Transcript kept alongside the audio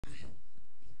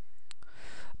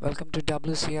Welcome to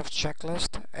WCF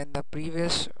checklist. In the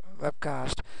previous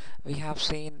webcast, we have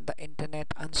seen the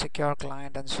internet unsecure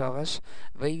client and service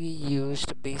where we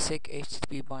used basic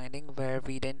HTTP binding where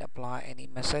we didn't apply any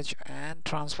message and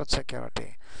transfer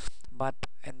security. But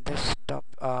in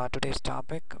today's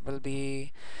topic, we'll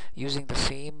be using the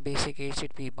same basic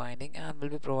HTTP binding and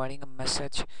we'll be providing a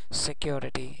message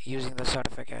security using the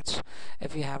certificates.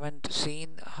 If you haven't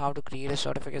seen how to create a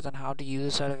certificate and how to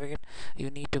use a certificate,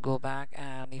 you need to go back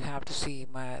and you have to see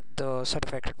the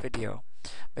certificate video,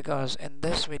 because in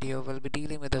this video we'll be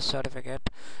dealing with the certificate.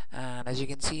 And as you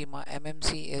can see, my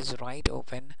MMC is right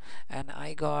open and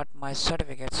I got my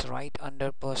certificates right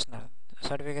under personal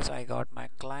certificates. I got my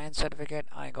client certificate,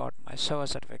 I got my server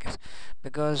certificates,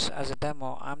 because as a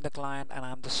demo I'm the client and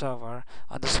I'm the server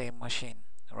on the same machine,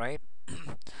 right?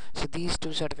 So these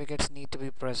two certificates need to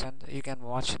be present. You can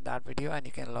watch that video and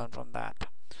you can learn from that.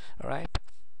 All right,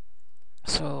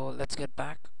 so let's get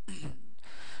back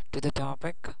to the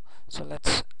topic. So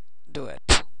let's do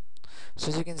it. So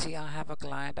as you can see, I have a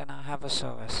client and I have a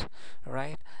service,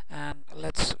 right? And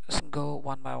let's go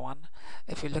one by one.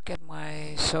 If you look at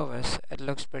my service, it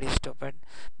looks pretty stupid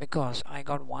because I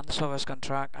got one service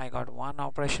contract, I got one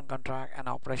operation contract, and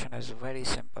operation is very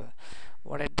simple.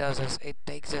 What it does is it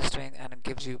takes a string and it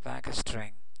gives you back a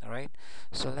string, right?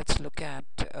 So let's look at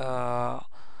the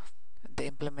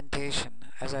implementation.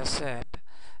 As I said,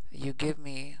 you give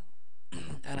me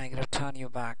and I return you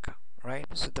back, right?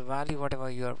 So the value whatever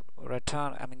you're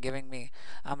giving me,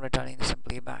 I'm returning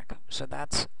simply back. So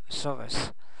that's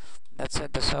service. That's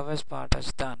it. The service part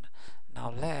is done.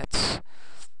 Now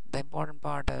the important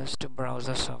part is to browse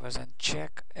the service and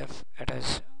check if it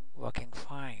is working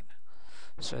fine.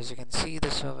 So as you can see,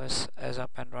 the service is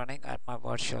up and running at my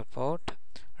virtual port,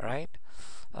 right?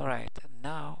 Alright,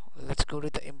 now let's go to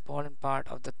the important part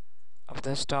of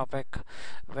this topic,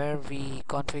 where we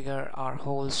configure our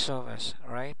whole service,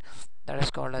 right? That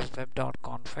is called as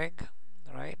web.config,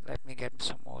 right? Let me get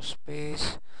some more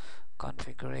space.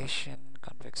 Configuration,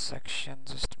 config section,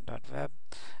 system.web,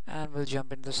 and we'll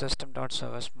jump into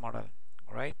system.service model,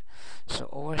 right? So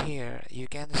over here you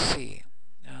can see,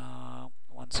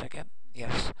 one second.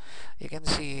 Yes, you can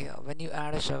see when you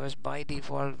add a service, by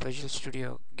default Visual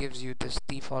Studio gives you this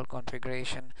default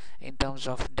configuration in terms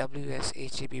of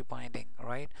WS-HTTP binding,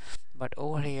 right? But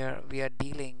over here we are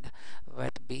dealing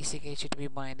with basic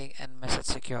HTTP binding and message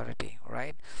security,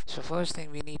 right? So first thing,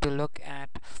 we need to look at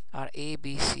our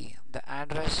ABC, the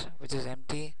address, which is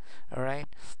empty, right?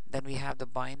 Then we have the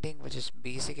binding, which is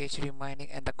basic HTTP binding,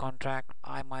 and the contract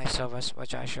my service,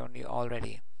 which I shown you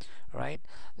already, right?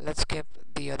 Let's skip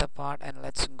the other part and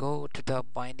let's go to the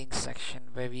binding section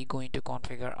where we're going to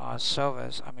configure our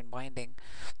service, binding,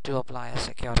 to apply a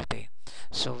security.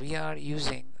 So we are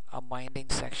using a binding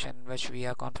section which we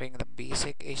are configuring the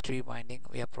basic HTTP binding.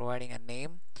 We are providing a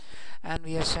name and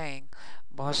we are saying,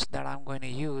 boss, that I'm going to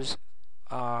use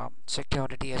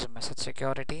security as a message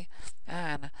security,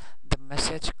 and the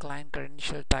message client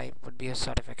credential type would be a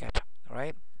certificate,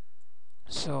 right?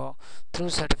 So through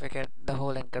certificate the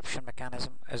whole encryption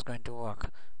mechanism is going to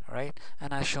work, right?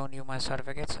 And I've shown you my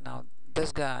certificates. Now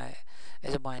this guy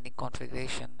is a binding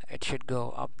configuration. It should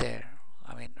go up there,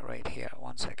 right here.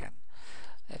 One second.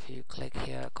 If you click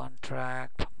here,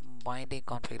 contract binding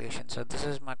configuration, so this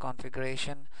is my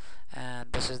configuration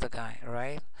and this is the guy,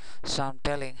 right? So I'm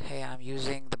telling, hey, I'm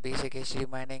using the basic HTTP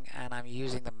binding and I'm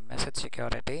using the message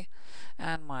security,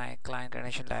 and my client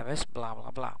credential type is blah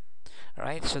blah blah,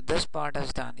 right? So this part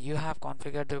is done. You have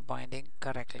configured the binding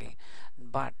correctly,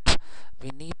 but we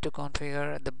need to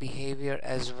configure the behavior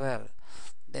as well.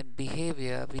 Then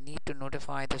behavior, we need to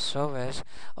notify the service,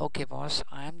 okay boss,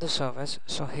 I am the service,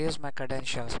 so here's my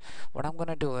credentials. What I'm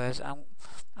gonna do is I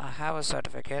have a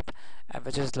certificate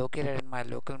which is located in my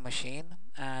local machine,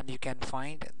 and you can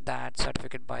find that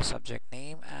certificate by subject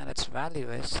name, and its value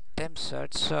is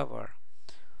temcert server.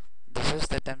 This is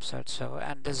the temcert server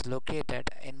and it is located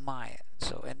in my,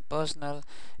 so in personal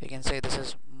you can say this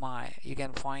is my, you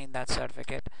can find that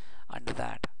certificate under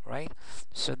that, right?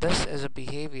 So this is a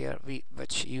behavior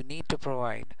which you need to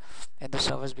provide in the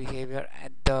service behavior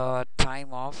at the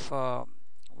time of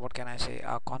what can I say,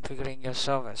 configuring your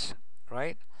service,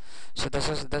 right? So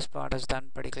this part is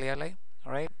done pretty clearly,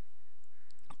 right?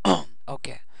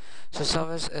 Okay, so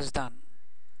service is done,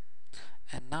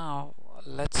 and now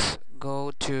let's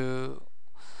go to,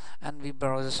 and we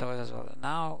browse the service as well.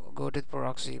 Now go to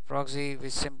proxy. We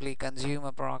simply consume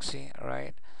a proxy,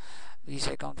 right? We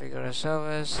say configure a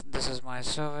service. This is my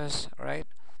service, right?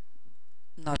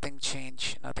 Nothing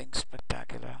changed, nothing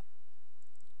spectacular.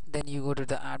 Then you go to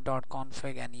the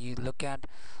app.config and you look at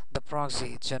the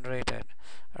proxy generated,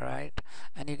 right?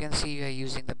 And you can see we are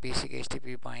using the basic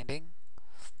HTTP binding,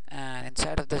 and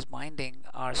inside of this binding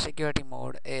our security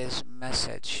mode is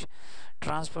message,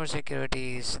 transport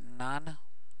security is none,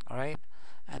 alright,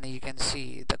 and you can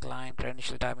see the client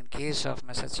credential type in case of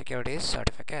message security is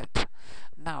certificate.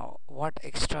 Now what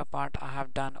extra part I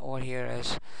have done over here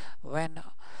is when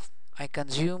I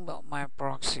consume my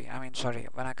proxy,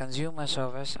 when I consume my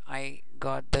service, I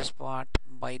got this part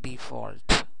by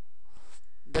default.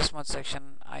 This much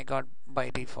section I got by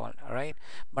default, alright?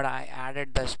 But I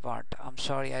added this part. I'm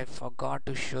sorry, I forgot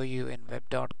to show you in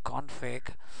web.config.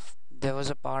 There was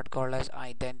a part called as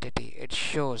identity. It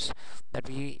shows that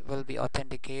we will be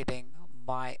authenticating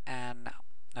by an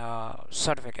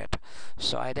certificate.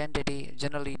 So identity,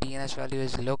 generally DNS value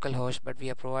is localhost, but we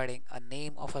are providing a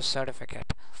name of a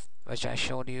certificate, which I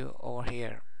showed you over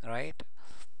here, right?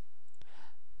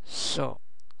 So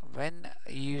when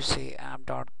you say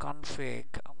app.config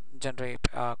generate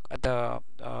the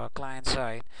client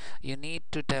side, you need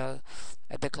to tell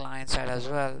at the client side as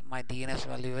well, my DNS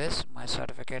value is my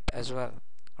certificate as well.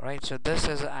 Right, so this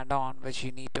is an add-on which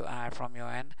you need to add from your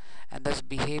end, and this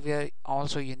behavior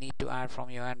also you need to add from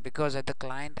your end, because at the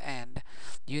client end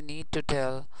you need to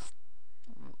tell,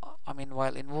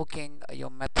 while invoking your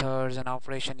methods and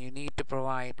operation, you need to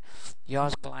provide your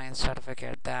client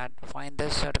certificate, that find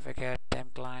this certificate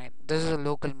temp client. This is a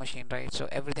local machine, right? So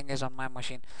everything is on my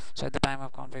machine. So at the time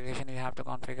of configuration, you have to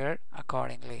configure it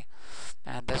accordingly.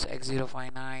 And this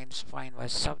x059 is find by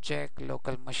subject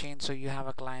local machine. So you have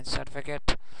a client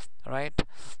certificate, right?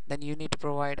 Then you need to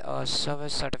provide a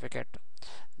service certificate,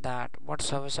 that what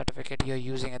service certificate you're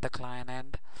using at the client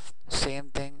end. Same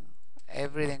thing,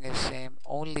 everything is same,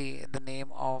 only the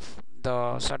name of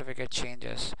the certificate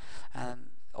changes, and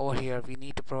over here we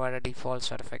need to provide a default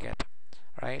certificate,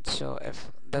 right? So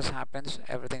if this happens,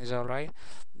 everything is all right.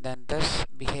 Then this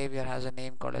behavior has a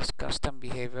name called as custom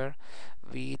behavior,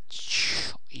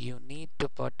 which you need to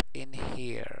put in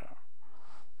here,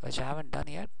 which I haven't done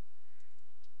yet.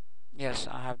 Yes,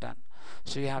 I have done.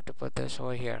 So you have to put this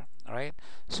over here, right?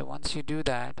 So once you do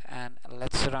that, and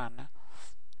let's run,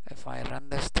 if I run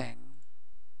this thing,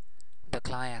 the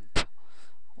client,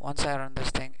 once I run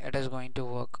this thing, it is going to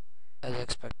work as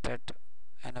expected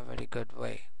in a very good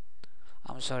way.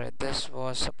 I'm sorry, this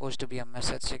was supposed to be a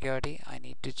message security. I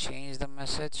need to change the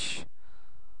message.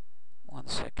 1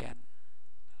 second.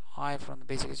 Hi from the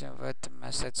basic with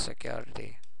message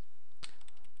security.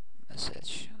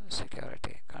 Message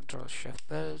security. Control Shift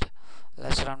Build.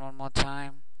 Let's run one more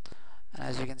time. And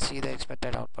as you can see, the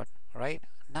expected output, right?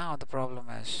 Now the problem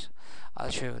is, I'll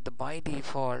show you the by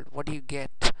default what you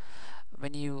get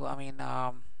when you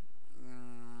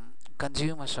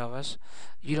consume a service.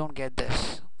 You don't get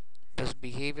this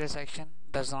behavior section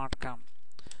does not come.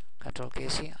 Control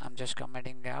KC, I'm just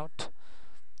commenting out.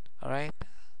 Alright,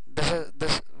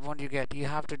 this what you get. You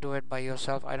have to do it by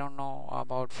yourself. I don't know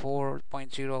about 4.0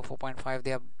 4.5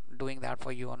 they are doing that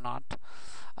for you or not.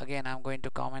 Again, I'm going to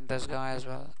comment this guy as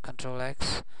well. Control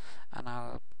X, and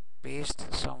I'll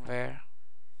paste somewhere.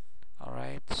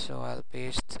 Alright, so I'll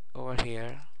paste over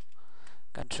here.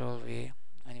 Control V.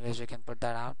 Anyways, we can put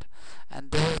that out.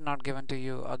 And this is not given to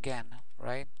you again,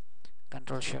 right?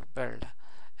 Control Shift Build.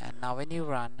 And now when you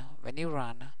run,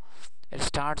 it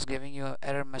starts giving you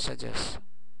error messages.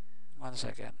 1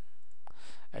 second.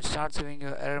 It starts giving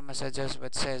you error messages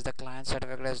which says the client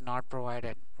certificate is not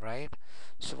provided, right?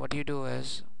 So what you do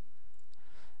is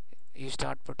you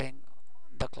start putting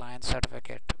the client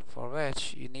certificate, for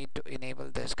which you need to enable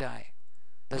this guy,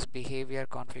 this behavior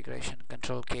configuration.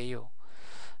 Control KU.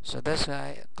 So this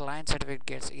guy, client certificate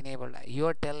gets enabled.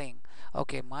 You're telling,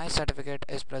 okay, my certificate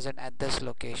is present at this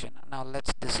location. Now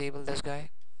let's disable this guy.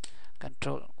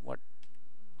 Control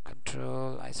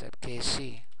I said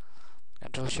KC.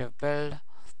 Control Shift Build.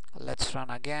 Let's run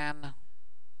again.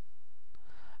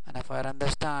 And if I run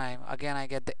this time, again I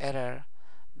get the error.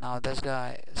 Now this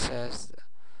guy says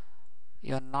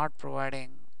you're not providing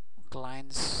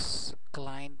client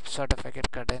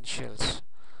certificate credentials.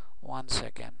 1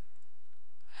 second.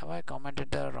 Have I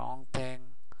commented the wrong thing?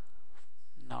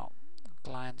 No.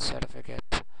 Client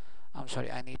certificate. I'm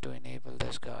sorry, I need to enable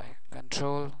this guy.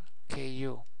 Control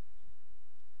KU.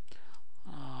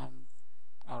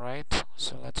 Alright,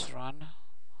 so let's run.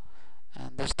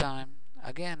 And this time,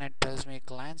 again it tells me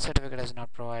client certificate is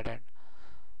not provided.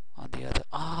 On the other,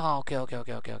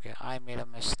 okay. I made a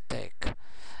mistake.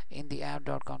 In the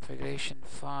app.configuration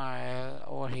file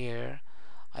over here,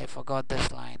 I forgot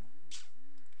this line.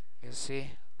 You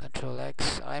see, Control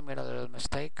X, I made a little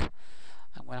mistake.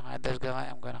 I'm going to hide this guy.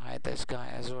 I'm going to hide this guy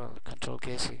as well. Control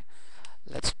KC.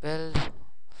 Let's build.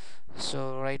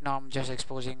 So right now I'm just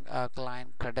exposing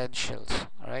client credentials.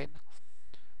 Alright.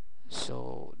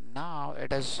 So now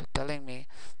it is telling me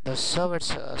the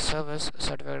service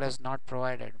certificate is not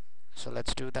provided. So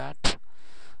let's do that.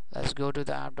 Let's go to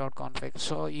the app.config.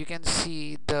 So you can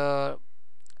see the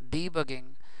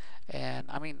debugging, and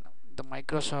I mean the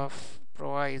Microsoft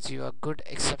provides you a good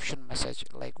exception message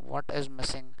like what is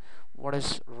missing, what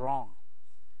is wrong.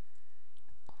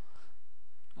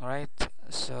 Alright,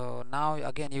 so now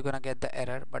again you're gonna get the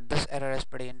error, but this error is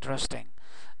pretty interesting.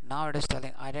 Now it is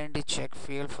telling identity check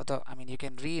field for the, I mean you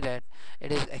can read it,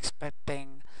 it is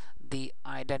expecting the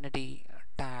identity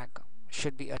tag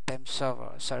should be a temp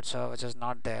server, search server, which is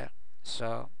not there.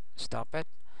 So stop it,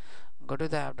 go to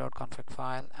the app.config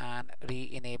file and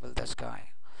re-enable this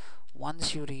guy.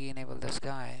 Once you re-enable this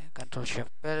guy, Control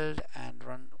Shift build and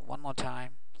run one more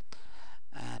time,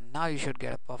 and now you should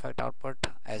get a perfect output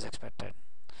as expected.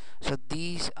 So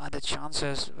these are the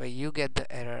chances where you get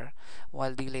the error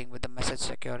while dealing with the message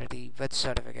security with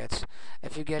certificates.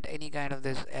 If you get any kind of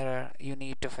this error, you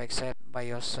need to fix it by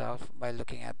yourself by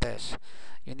looking at this.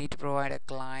 You need to provide a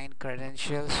client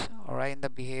credentials, alright, in the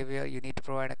behavior. You need to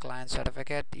provide a client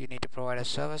certificate, you need to provide a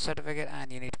service certificate,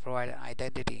 and you need to provide an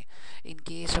identity. In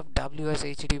case of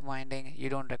WSHTTP binding, you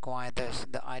don't require this.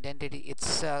 The identity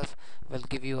itself will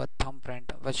give you a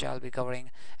thumbprint, which I'll be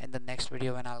covering in the next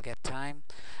video when I'll get time.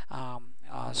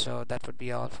 So that would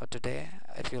be all for today.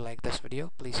 If you like this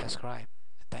video, please subscribe.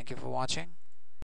 Thank you for watching.